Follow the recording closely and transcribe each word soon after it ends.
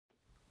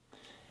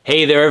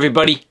Hey there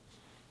everybody,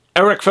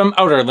 Eric from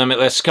Outer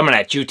Limitless coming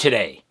at you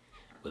today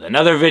with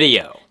another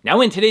video. Now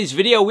in today's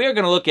video we are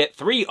going to look at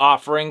 3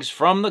 offerings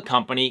from the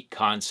company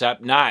Kansept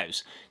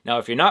Knives. Now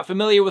if you're not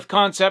familiar with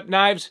Kansept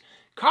Knives,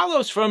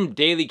 Carlos from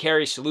Daily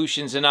Carry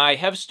Solutions and I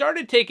have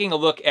started taking a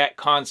look at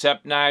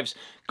Kansept Knives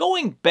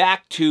going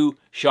back to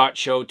SHOT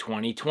Show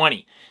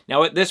 2020.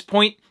 Now at this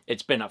point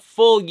it's been a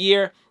full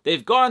year.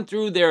 They've gone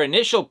through their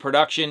initial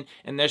production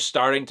and they're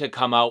starting to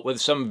come out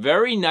with some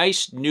very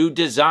nice new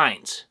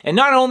designs. And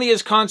not only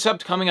is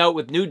Kansept coming out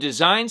with new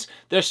designs,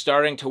 they're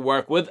starting to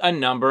work with a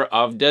number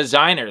of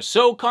designers.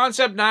 So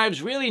Kansept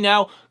Knives really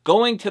now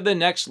going to the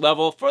next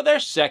level for their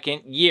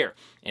 2nd year.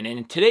 And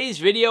in today's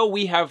video,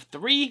 we have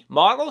 3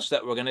 models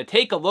that we're going to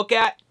take a look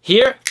at.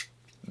 Here,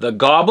 the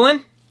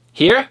Goblin.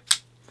 Here,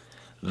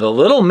 the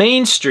Little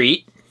Main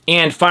Street.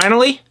 And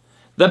finally,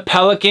 the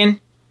Pelican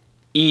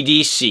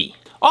EDC.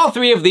 All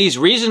 3 of these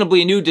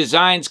reasonably new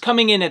designs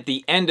coming in at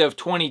the end of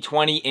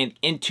 2020 and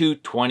into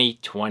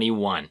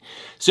 2021.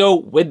 So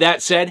with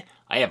that said,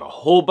 I have a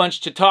whole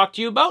bunch to talk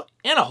to you about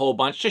and a whole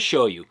bunch to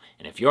show you.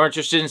 And if you're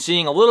interested in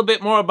seeing a little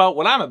bit more about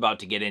what I'm about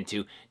to get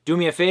into, do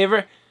me a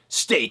favor,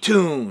 stay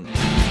tuned.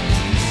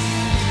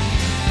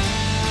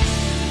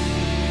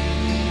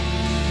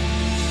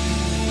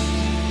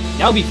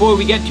 Now before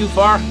we get too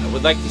far, I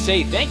would like to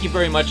say thank you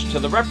very much to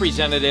the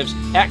representatives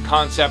at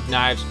Kansept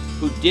Knives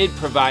who did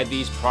provide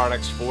these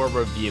products for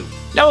review.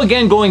 Now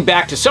again, going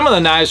back to some of the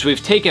knives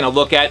we've taken a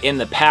look at in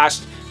the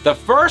past, the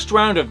first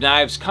round of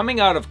knives coming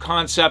out of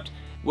Kansept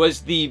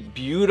was the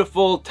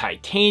beautiful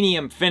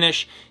titanium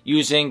finish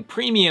using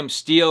premium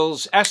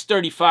steels,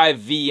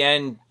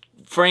 S35VN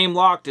frame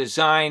lock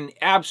design,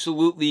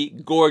 absolutely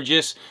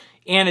gorgeous,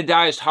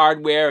 anodized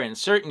hardware, in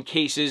certain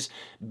cases,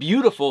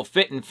 beautiful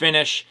fit and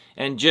finish,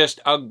 and just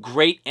a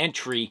great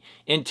entry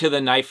into the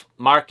knife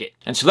market.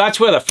 And so that's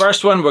where the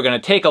first one we're going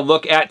to take a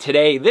look at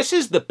today. This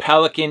is the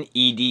Pelican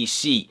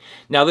EDC.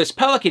 Now this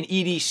Pelican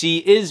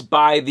EDC is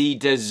by the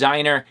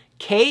designer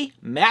K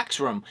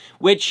Maxrum,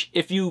 which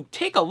if you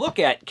take a look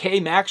at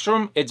K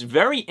Maxrum, it's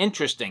very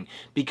interesting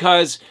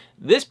because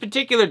this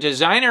particular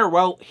designer,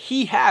 well,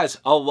 he has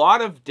a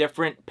lot of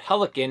different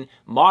Pelican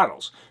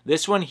models.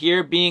 This one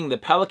here being the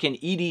Pelican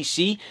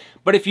EDC,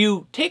 but if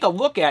you take a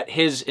look at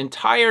his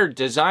entire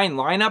design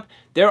lineup,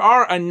 there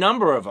are a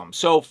number of them.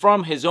 So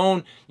from his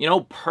own,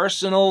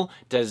 personal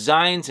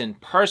designs and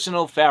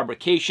personal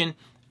fabrication,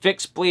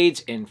 fixed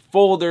blades and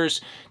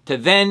folders, to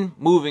then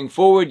moving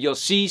forward, you'll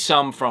see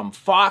some from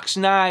Fox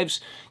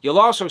Knives, you'll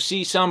also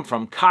see some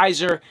from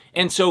Kaiser,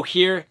 and so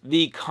here,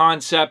 the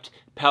Kansept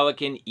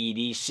Pelican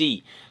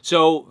EDC.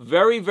 So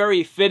very,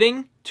 very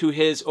fitting to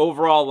his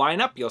overall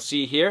lineup. You'll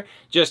see here,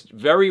 just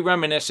very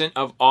reminiscent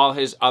of all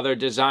his other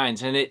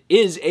designs, and it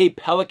is a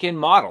Pelican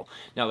model.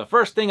 Now, the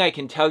first thing I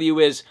can tell you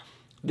is,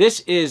 this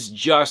is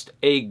just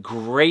a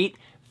great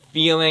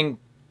feeling,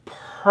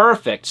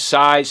 perfect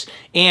size,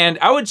 and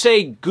I would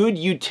say good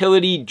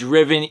utility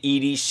driven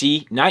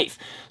EDC knife.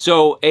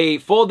 So a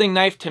folding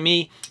knife to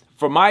me,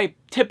 for my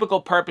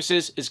typical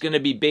purposes, is going to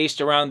be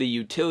based around the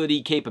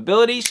utility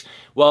capabilities.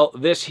 Well,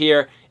 this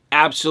here,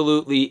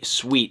 absolutely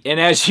sweet. And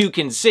as you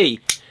can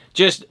see,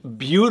 just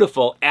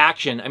beautiful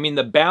action. I mean,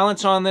 the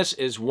balance on this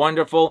is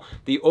wonderful.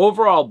 The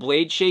overall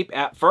blade shape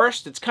at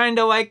first, it's kind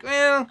of like,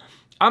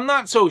 I'm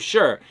not so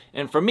sure.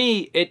 And for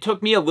me, it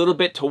took me a little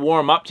bit to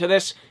warm up to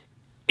this.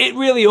 It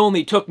really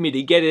only took me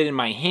to get it in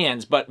my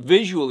hands, but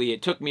visually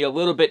it took me a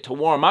little bit to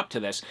warm up to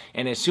this.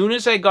 And as soon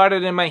as I got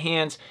it in my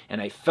hands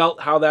and I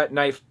felt how that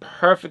knife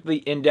perfectly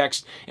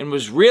indexed and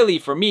was really,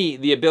 for me,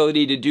 the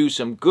ability to do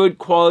some good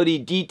quality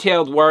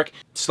detailed work,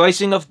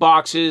 slicing of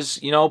boxes,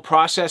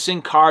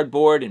 processing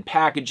cardboard and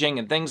packaging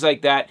and things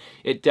like that,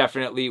 it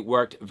definitely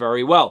worked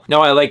very well.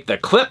 Now I like the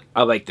clip,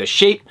 I like the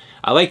shape,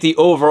 I like the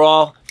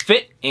overall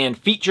fit and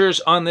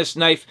features on this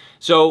knife.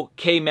 So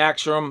K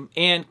Maxrum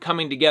and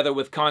coming together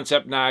with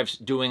Kansept Knives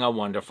doing a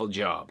wonderful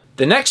job.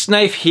 The next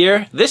knife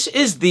here, this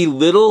is the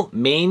Little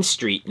Main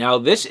Street. Now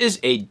this is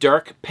a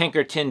Dirk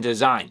Pinkerton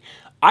design.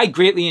 I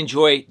greatly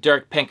enjoy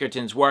Dirk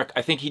Pinkerton's work.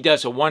 I think he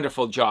does a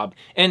wonderful job.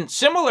 And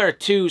similar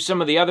to some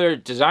of the other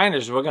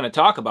designers we're going to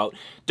talk about,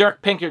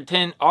 Dirk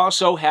Pinkerton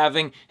also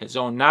having his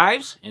own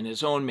knives and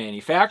his own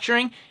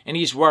manufacturing, and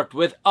he's worked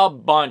with a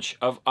bunch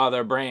of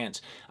other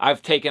brands.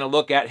 I've taken a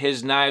look at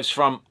his knives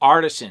from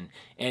Artisan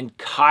and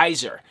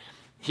Kaiser.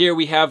 Here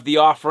we have the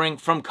offering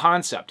from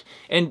Kansept.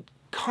 And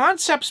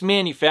Kansept's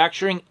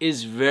manufacturing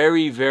is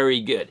very, very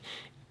good.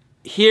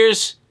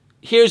 Here's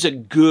a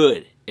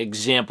good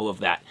example of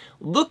that.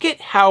 Look at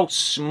how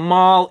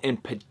small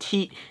and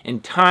petite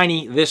and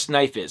tiny this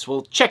knife is.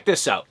 Well, check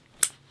this out.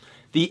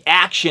 The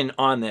action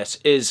on this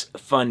is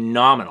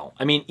phenomenal.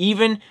 I mean,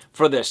 even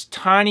for this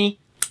tiny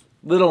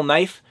little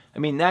knife, I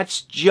mean,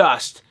 that's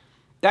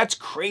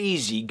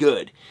crazy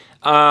good.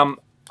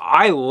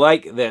 I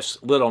like this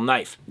little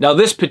knife. Now,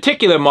 this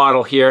particular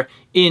model here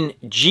in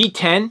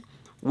G10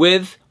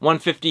 with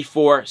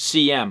 154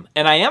 cm.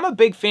 And I am a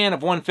big fan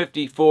of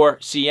 154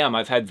 cm.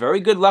 I've had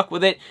very good luck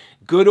with it.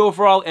 Good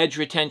overall edge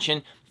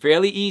retention,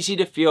 fairly easy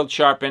to field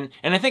sharpen,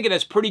 and I think it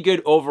has pretty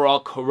good overall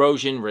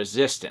corrosion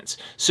resistance.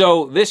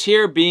 So this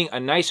here being a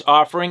nice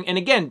offering, and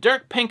again,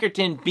 Dirk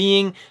Pinkerton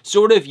being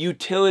sort of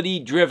utility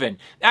driven.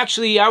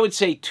 Actually, I would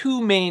say two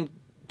main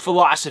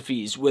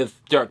philosophies with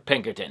Dirk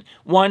Pinkerton.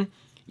 One,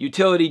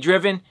 utility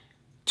driven.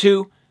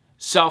 Two,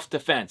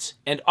 self-defense,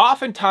 and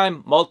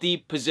oftentimes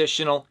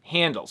multi-positional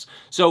handles.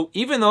 So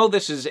even though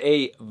this is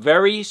a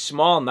very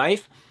small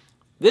knife,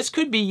 this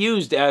could be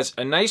used as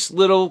a nice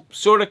little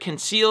sort of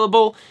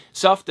concealable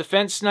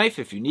self-defense knife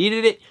if you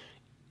needed it.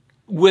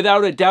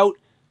 Without a doubt,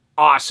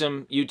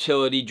 awesome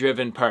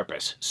utility-driven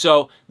purpose.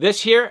 So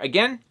this here,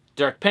 again,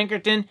 Dirk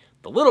Pinkerton,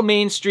 the little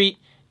Main Street,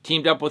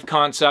 teamed up with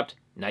Kansept,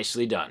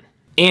 nicely done.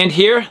 And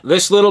here,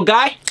 this little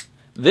guy,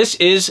 this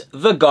is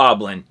the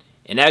Goblin.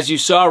 And as you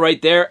saw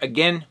right there,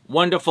 again,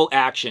 wonderful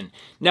action.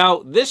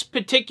 Now, this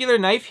particular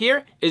knife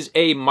here is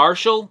a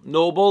Marshall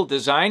Noble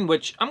design,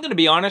 which I'm going to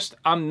be honest,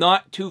 I'm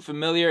not too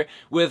familiar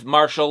with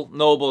Marshall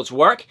Noble's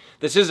work.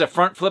 This is a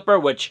front flipper,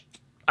 which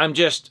I'm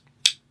just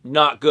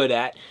not good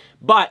at.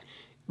 But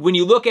when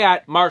you look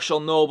at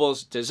Marshall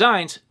Noble's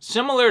designs,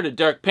 similar to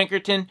Dirk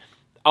Pinkerton,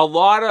 a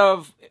lot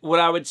of what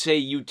I would say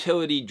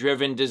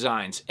utility-driven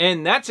designs.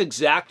 And that's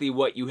exactly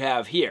what you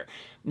have here.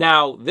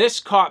 Now, this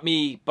caught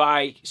me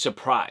by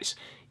surprise.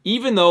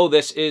 Even though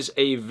this is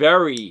a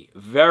very,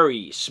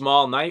 very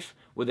small knife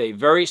with a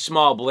very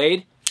small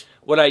blade,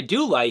 what I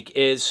do like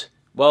is,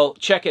 well,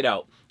 check it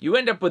out. You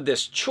end up with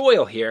this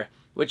choil here,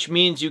 which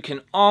means you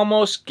can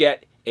almost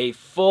get a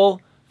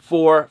full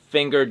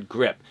 4-fingered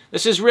grip.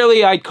 This is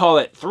really, I'd call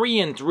it 3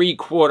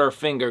 3/4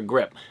 finger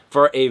grip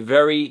for a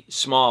very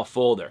small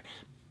folder,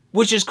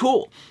 which is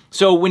cool.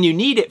 So when you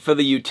need it for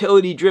the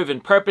utility-driven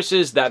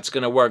purposes, that's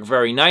going to work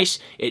very nice.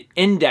 It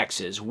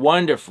indexes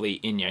wonderfully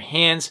in your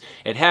hands.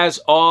 It has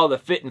all the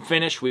fit and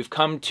finish we've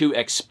come to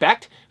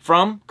expect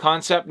from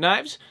Kansept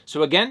Knives.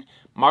 So again,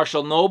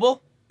 Marshall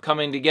Noble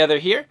coming together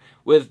here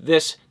with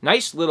this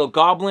nice little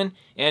Goblin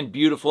and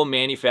beautiful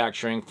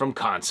manufacturing from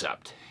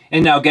Kansept.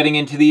 And now getting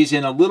into these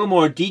in a little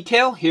more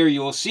detail, here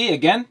you will see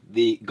again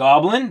the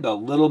Goblin, the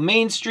little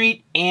Main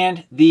Street,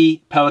 and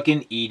the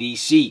Pelican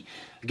EDC.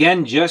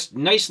 Again, just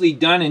nicely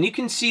done, and you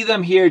can see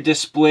them here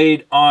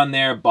displayed on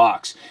their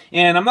box.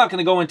 And I'm not going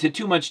to go into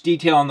too much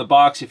detail on the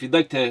box. If you'd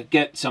like to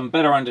get some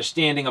better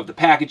understanding of the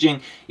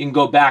packaging, you can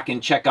go back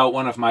and check out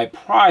one of my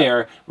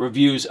prior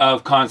reviews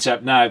of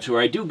Kansept Knives,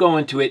 where I do go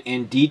into it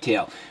in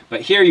detail.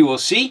 But here you will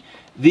see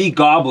the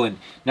Goblin.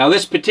 Now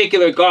this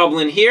particular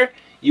Goblin here,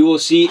 you will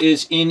see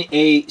is in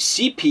a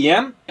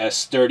CPM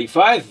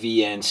S35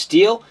 VN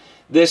steel.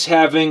 This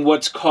having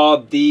what's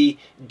called the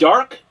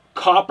dark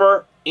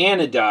copper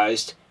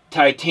anodized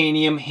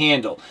titanium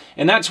handle.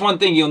 And that's one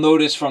thing you'll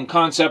notice from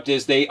Kansept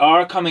is they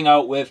are coming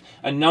out with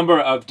a number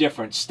of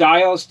different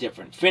styles,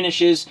 different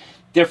finishes,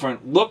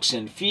 different looks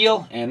and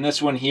feel, and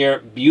this one here,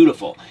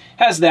 beautiful.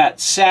 Has that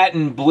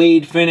satin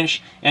blade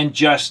finish and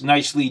just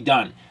nicely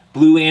done.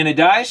 Blue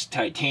anodized,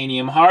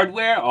 titanium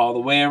hardware all the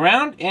way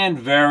around, and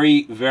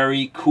very,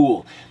 very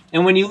cool.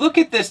 And when you look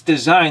at this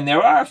design,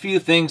 there are a few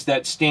things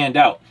that stand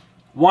out.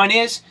 One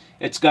is,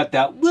 it's got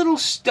that little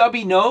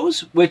stubby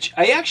nose, which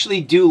I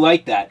actually do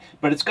like that,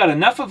 but it's got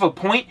enough of a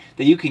point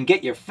that you can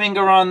get your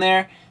finger on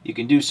there, you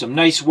can do some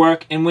nice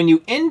work, and when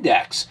you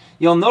index,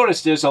 you'll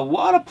notice there's a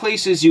lot of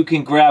places you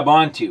can grab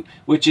onto,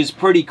 which is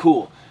pretty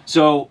cool.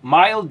 So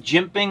mild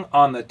jimping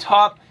on the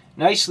top,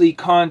 nicely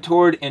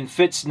contoured and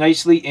fits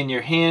nicely in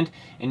your hand,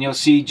 and you'll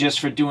see just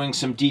for doing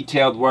some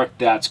detailed work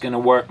that's going to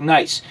work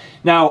nice.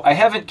 Now I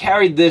haven't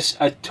carried this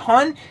a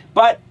ton,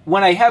 but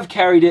when I have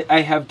carried it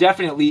I have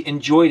definitely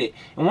enjoyed it.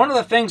 And one of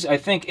the things I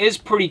think is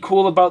pretty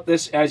cool about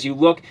this as you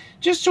look,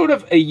 just sort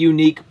of a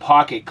unique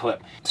pocket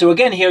clip. So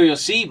again, here you'll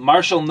see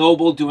Marshall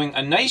Noble doing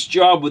a nice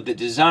job with the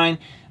design,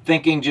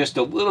 thinking just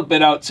a little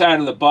bit outside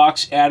of the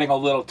box, adding a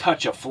little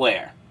touch of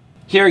flair.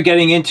 Here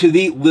getting into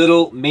the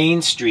little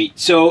Main Street.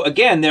 So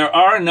again, there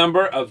are a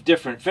number of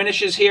different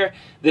finishes here.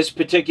 This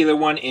particular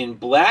one in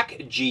black,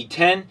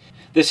 G10.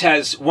 This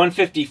has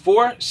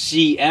 154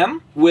 cm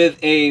with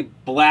a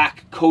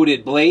black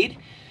coated blade.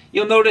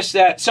 You'll notice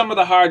that some of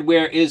the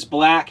hardware is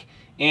black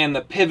and the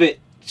pivot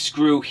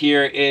screw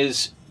here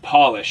is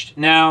polished.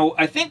 Now,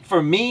 I think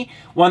for me,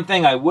 one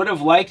thing I would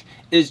have liked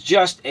is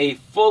just a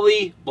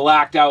fully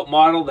blacked out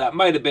model. That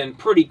might have been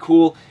pretty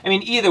cool. I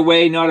mean, either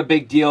way, not a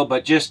big deal,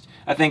 but just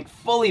I think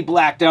fully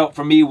blacked out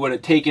for me would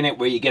have taken it,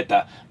 where you get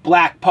the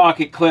black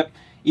pocket clip,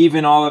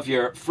 even all of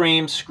your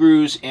frame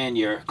screws and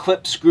your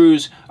clip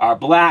screws are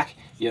black,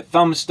 your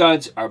thumb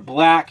studs are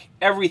black,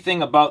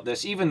 everything about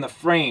this, even the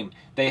frame,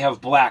 they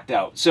have blacked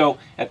out. So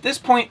at this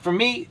point for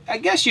me, I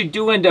guess you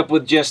do end up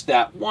with just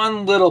that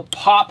one little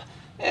pop.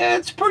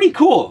 It's pretty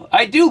cool.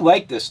 I do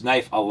like this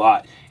knife a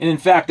lot. And in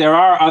fact, there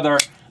are other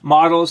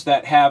models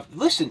that have,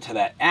 listen to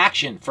that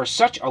action for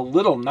such a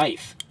little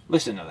knife.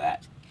 Listen to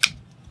that.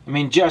 I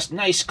mean, just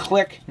nice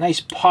click, nice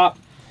pop,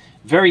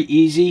 very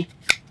easy.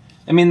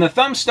 I mean, the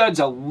thumb stud's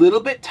a little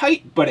bit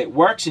tight, but it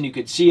works, and you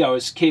could see I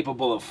was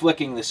capable of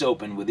flicking this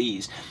open with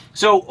ease.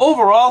 So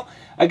overall,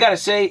 I gotta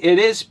say, it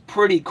is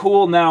pretty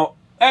cool. Now,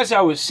 as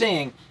I was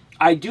saying,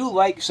 I do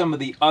like some of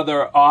the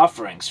other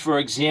offerings. For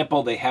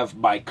example, they have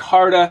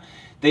micarta.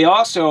 They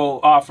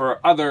also offer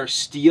other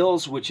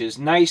steels, which is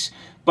nice.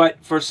 But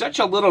for such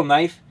a little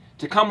knife,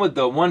 to come with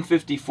the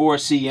 154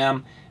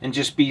 cm and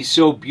just be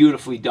so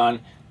beautifully done,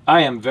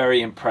 I am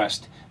very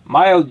impressed.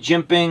 Mild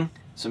jimping,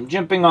 some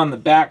jimping on the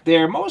back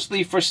there,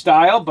 mostly for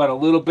style, but a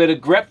little bit of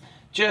grip.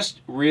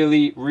 Just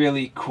really,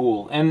 really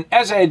cool. And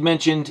as I had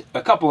mentioned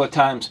a couple of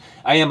times,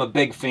 I am a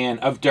big fan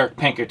of Dirk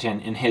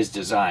Pinkerton and his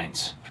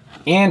designs.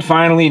 And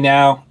finally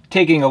now,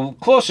 taking a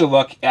closer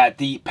look at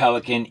the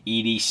Pelican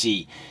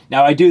EDC.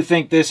 Now, I do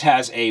think this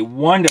has a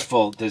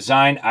wonderful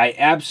design. I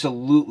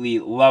absolutely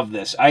love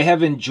this. I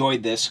have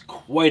enjoyed this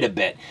quite a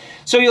bit.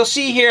 So you'll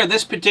see here,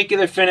 this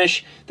particular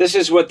finish, this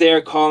is what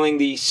they're calling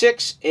the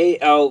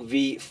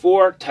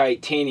 6ALV4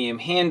 titanium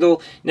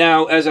handle.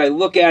 Now, as I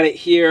look at it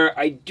here,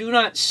 I do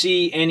not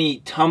see any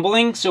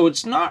tumbling, so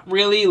it's not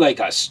really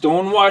like a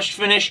stonewashed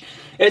finish.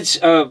 It's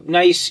a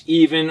nice,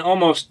 even,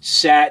 almost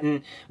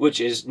satin, which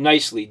is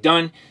nicely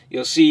done.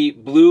 You'll see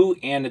blue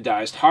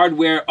anodized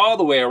hardware all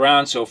the way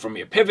around, so from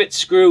your pivot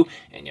screw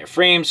and your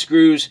frame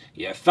screws,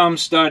 your thumb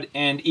stud,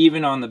 and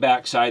even on the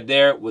back side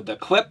there with the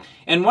clip.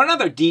 And one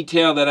other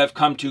detail that I've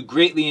come to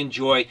greatly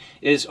enjoy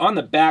is on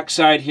the back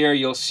side here,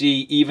 you'll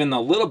see even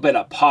a little bit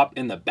of pop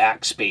in the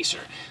back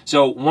spacer.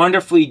 So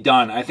wonderfully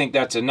done. I think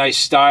that's a nice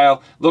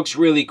style, looks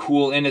really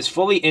cool, and is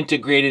fully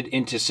integrated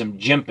into some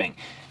jimping.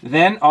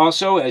 Then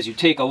also, as you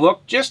take a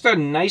look, just a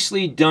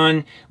nicely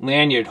done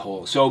lanyard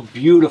hole. So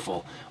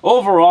beautiful.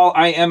 Overall,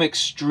 I am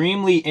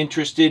extremely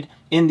interested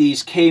in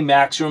these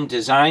K-Maximum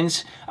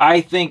designs.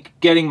 I think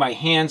getting my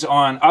hands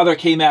on other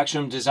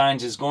K-Maximum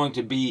designs is going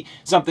to be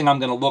something I'm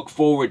going to look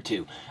forward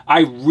to. I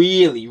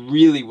really,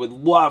 really would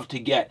love to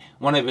get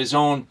one of his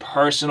own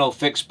personal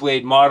fixed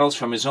blade models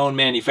from his own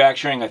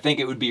manufacturing. I think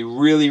it would be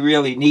really,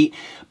 really neat.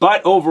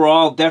 But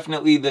overall,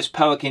 definitely this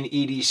Pelican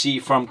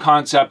EDC from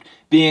Kansept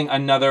being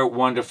another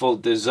wonderful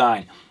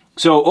design.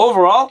 So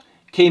overall,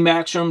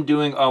 K-Maximum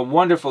doing a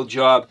wonderful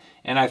job,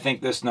 and I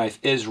think this knife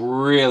is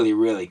really,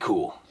 really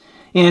cool.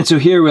 And so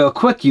here real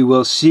quick, you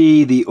will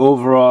see the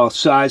overall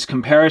size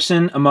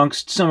comparison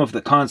amongst some of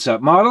the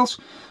Kansept models.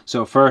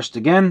 So first,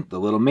 again, the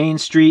little Main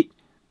Street,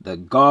 the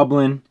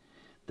Goblin,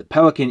 the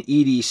Pelican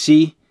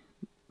EDC,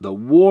 the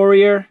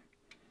Warrior,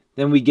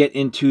 then we get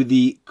into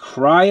the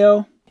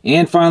Cryo,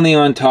 and finally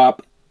on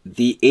top,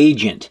 the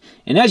Agent.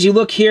 And as you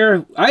look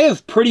here, I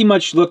have pretty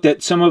much looked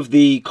at some of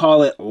the,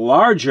 call it,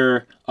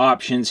 larger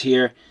options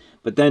here,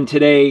 but then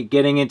today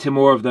getting into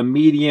more of the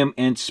medium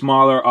and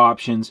smaller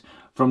options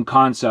from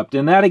Kansept.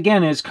 And that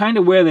again is kind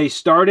of where they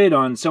started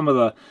on some of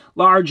the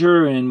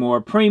larger and more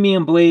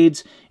premium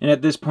blades, and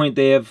at this point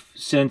they have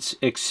since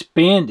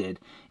expanded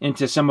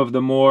into some of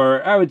the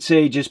more, I would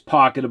say, just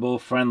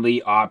pocketable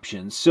friendly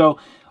options. So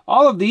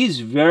all of these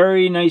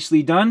very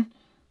nicely done.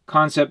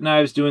 Kansept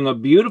Knives doing a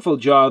beautiful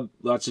job.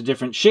 Lots of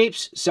different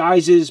shapes,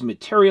 sizes,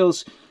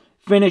 materials,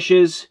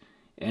 finishes,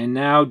 and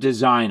now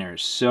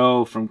designers.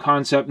 So from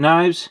Kansept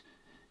Knives,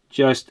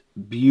 just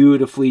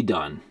beautifully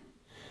done.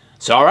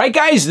 So all right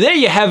guys, there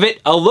you have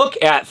it. A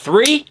look at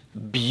 3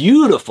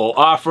 beautiful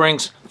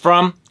offerings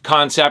from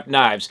Kansept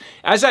Knives.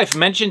 As I've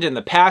mentioned in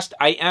the past,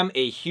 I am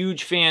a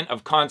huge fan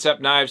of Kansept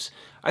Knives.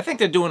 I think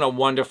they're doing a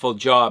wonderful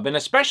job, and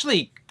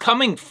especially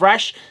coming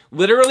fresh,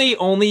 literally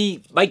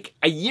only like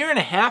a year and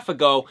a half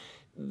ago,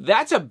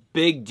 that's a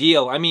big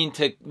deal. I mean,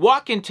 to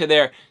walk into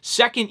their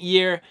second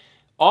year,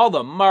 all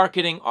the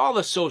marketing, all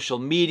the social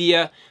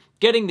media,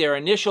 getting their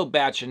initial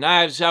batch of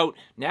knives out,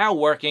 now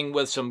working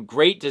with some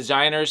great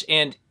designers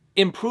and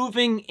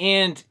improving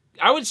and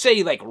I would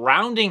say like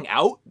rounding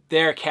out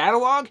their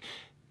catalog.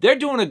 They're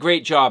doing a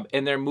great job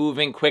and they're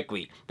moving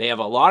quickly. They have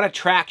a lot of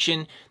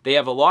traction, they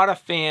have a lot of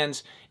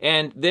fans,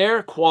 and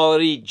their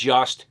quality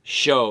just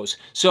shows.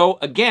 So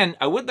again,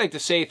 I would like to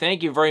say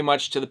thank you very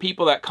much to the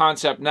people at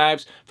Kansept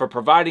Knives for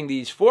providing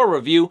these for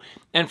review.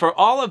 And for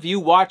all of you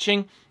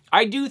watching,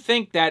 I do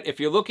think that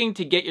if you're looking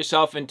to get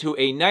yourself into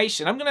a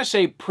nice, and I'm going to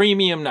say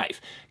premium knife,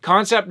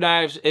 Kansept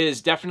Knives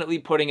is definitely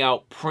putting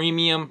out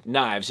premium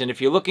knives. And if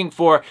you're looking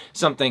for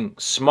something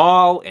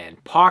small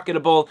and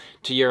pocketable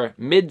to your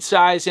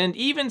mid-size and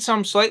even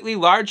some slightly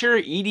larger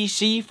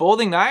EDC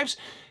folding knives,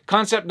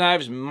 Kansept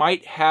Knives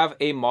might have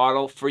a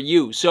model for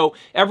you. So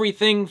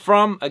everything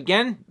from,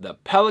 again, the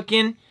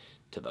Pelican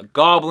to the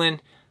Goblin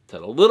to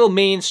the little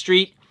Main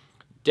Street,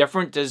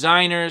 different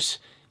designers.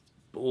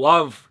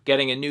 Love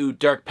getting a new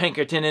Dirk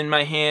Pinkerton in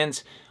my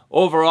hands.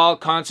 Overall,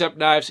 Kansept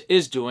Knives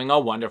is doing a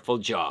wonderful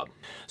job.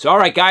 So all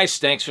right guys,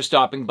 thanks for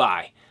stopping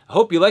by. I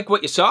hope you like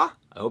what you saw.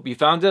 I hope you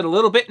found it a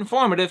little bit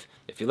informative.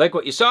 If you like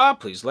what you saw,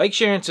 please like,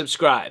 share, and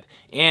subscribe.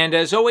 And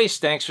as always,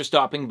 thanks for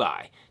stopping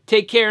by.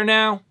 Take care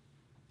now.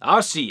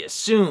 I'll see you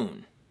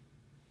soon.